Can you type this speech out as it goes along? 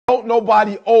Don't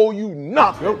nobody owe you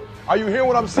nothing. Nope. Are you hearing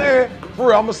what I'm saying? For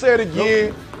real, I'm gonna say it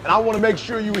again, and I want to make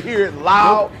sure you hear it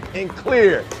loud and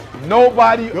clear.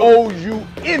 Nobody owes you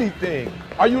anything.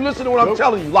 Are you listening to what I'm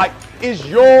telling you? Like, it's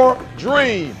your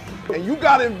dream, and you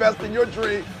gotta invest in your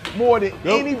dream more than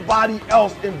anybody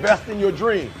else invest in your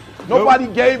dream. Nobody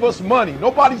gave us money.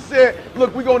 Nobody said,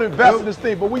 look, we're gonna invest in this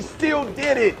thing, but we still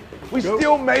did it. We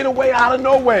still made a way out of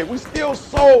no way. We still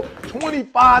sold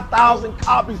 25,000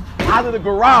 copies out of the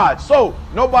garage. So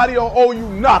nobody don't owe you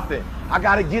nothing. I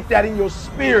gotta get that in your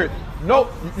spirit. No,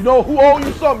 you know who owe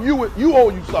you something? You owe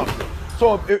you something.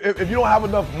 So if you don't have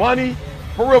enough money,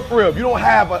 for real, if you don't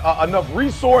have enough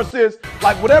resources,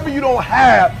 like whatever you don't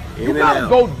have, you gotta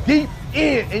go deep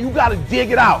in and you gotta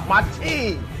dig it out. My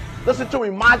team. Listen to me,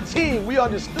 my team, we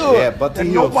understood that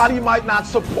nobody might not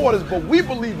support us, but we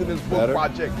believed in this book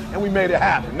project and we made it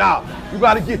happen. Now, you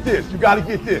gotta get this,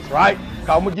 right?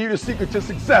 I'm gonna give you the secret to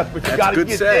success, but you gotta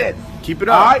get this. Keep it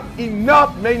up. All right?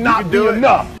 Enough may not be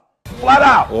enough. Flat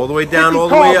out. All the way down, 50 all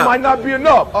the way up. might not be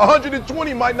enough.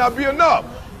 120 might not be enough.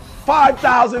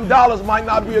 $5,000 might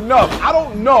not be enough. I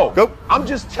don't know. I'm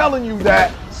just telling you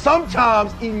that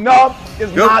sometimes enough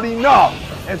is not enough.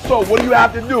 And so what do you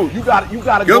have to do? You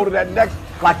gotta go to that next,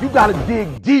 like you gotta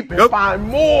dig deep and find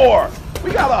more.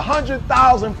 We got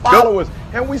 100,000 followers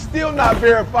and we still not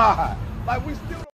verified. Like we still